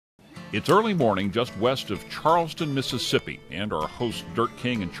It's early morning just west of Charleston, Mississippi, and our hosts Dirt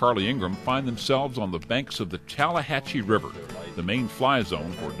King and Charlie Ingram find themselves on the banks of the Tallahatchie River, the main fly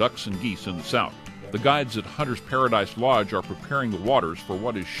zone for ducks and geese in the south. The guides at Hunter's Paradise Lodge are preparing the waters for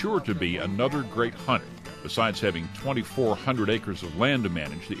what is sure to be another great hunt. Besides having 2,400 acres of land to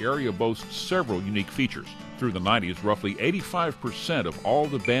manage, the area boasts several unique features. Through the 90s, roughly 85% of all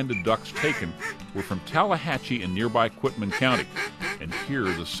the banded ducks taken were from Tallahatchie and nearby Quitman County. And here,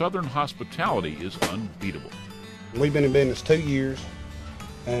 the southern hospitality is unbeatable. We've been in business 2 years,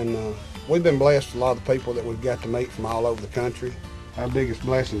 and we've been blessed with a lot of the people that we've got to meet from all over the country. Our biggest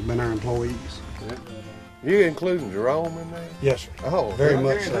blessing has been our employees. Yeah. You including Jerome in there? Yes, sir. Oh, very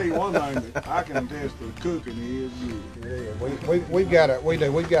much I so. can tell you one thing that I can attest to: the cooking is good. Yeah, we've got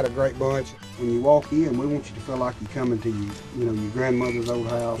a great bunch. When you walk in, we want you to feel like you're coming to your grandmother's old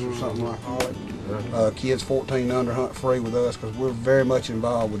house or something like that. Kids 14 and under hunt free with us because we're very much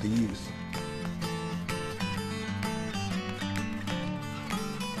involved with the youth.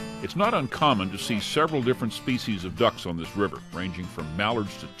 It's not uncommon to see several different species of ducks on this river, ranging from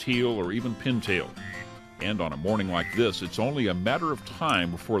mallards to teal or even pintail. And on a morning like this, it's only a matter of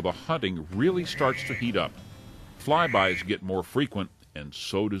time before the hunting really starts to heat up. Flybys get more frequent, and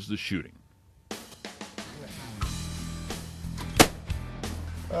so does the shooting.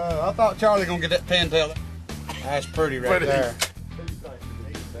 I thought Charlie gonna get that pintail. That's pretty right there.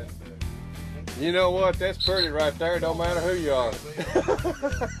 You know what? That's pretty right there. Don't matter who you are.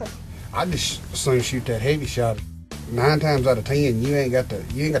 I just as soon shoot that heavy shot. 9 times out of 10, you ain't got to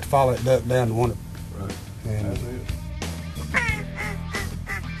follow that duck down to one of them. Right. And That's it.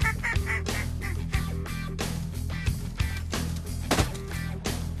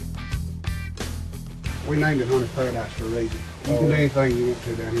 we named it Hunter's Paradise for a reason. You can do anything you want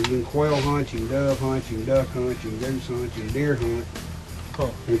to down here. You can quail hunt, you can dove hunt, you can duck hunt, you can goose hunt, you can deer hunt.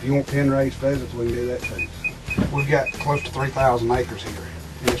 And if you want pen raised pheasants, we can do that too. We've got close to 3,000 acres here,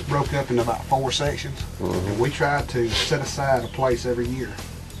 and it's broke up into about 4 sections. And we try to set aside a place every year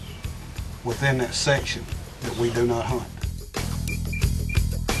within that section that we do not hunt.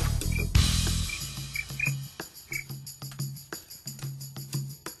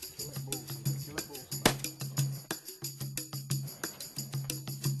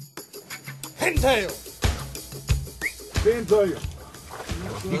 Pintail. Pintail.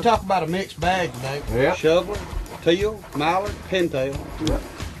 You talk about a mixed bag today. Yeah. Shoveler, teal, mallard, pintail.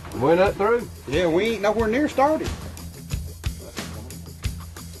 Went up through. Yeah, we ain't nowhere near started.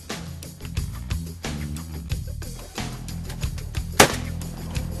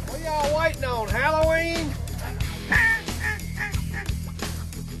 What y'all waiting on? Halloween?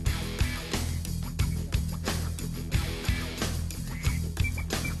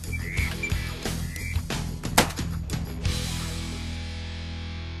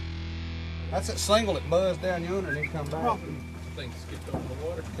 That's that single that buzzed down yonder and then come back. Things skipped over the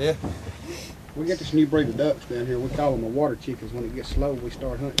water. Yeah. We got this new breed of ducks down here. We call them the water chickens. When it gets slow, we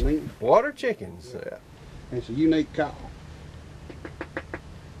start hunting them. Water chickens. Yeah. It's a unique call.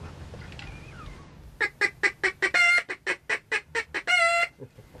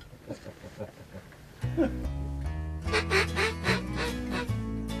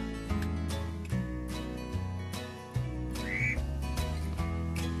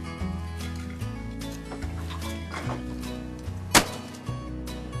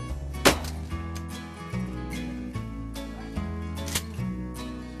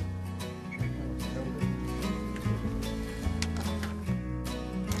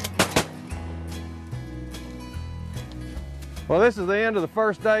 Well, this is the end of the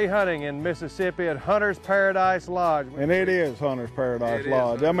first day hunting in Mississippi at Hunter's Paradise Lodge. And it is Hunter's Paradise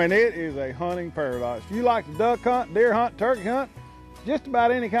Lodge. I mean, it is a hunting paradise. If you like to duck hunt, deer hunt, turkey hunt, just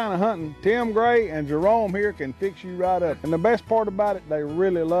about any kind of hunting, Tim Gray and Jerome here can fix you right up. And the best part about it, they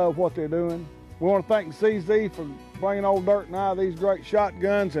really love what they're doing. We want to thank CZ for bringing old Dirt and I these great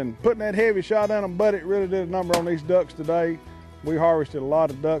shotguns and putting that heavy shot in them. But it really did a number on these ducks today. We harvested a lot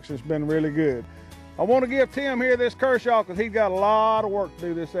of ducks. It's been really good. I want to give Tim here this Kershaw because he's got a lot of work to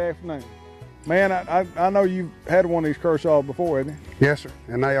do this afternoon. Man, I know you've had one of these Kershaws before, haven't you? Yes, sir.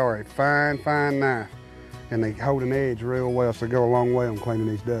 And they are a fine, fine knife. And they hold an edge real well, so they go a long way on cleaning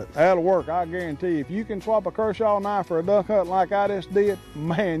these ducks. That'll work, I guarantee you. If you can swap a Kershaw knife for a duck hunt like I just did,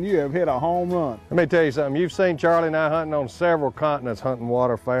 man, you have hit a home run. Let me tell you something. You've seen Charlie and I hunting on several continents hunting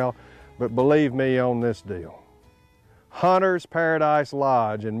waterfowl, but believe me on this deal. Hunter's Paradise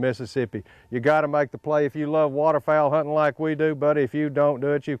Lodge in Mississippi. You got to make the play if you love waterfowl hunting like we do, buddy. If you don't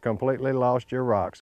do it, you've completely lost your rocks.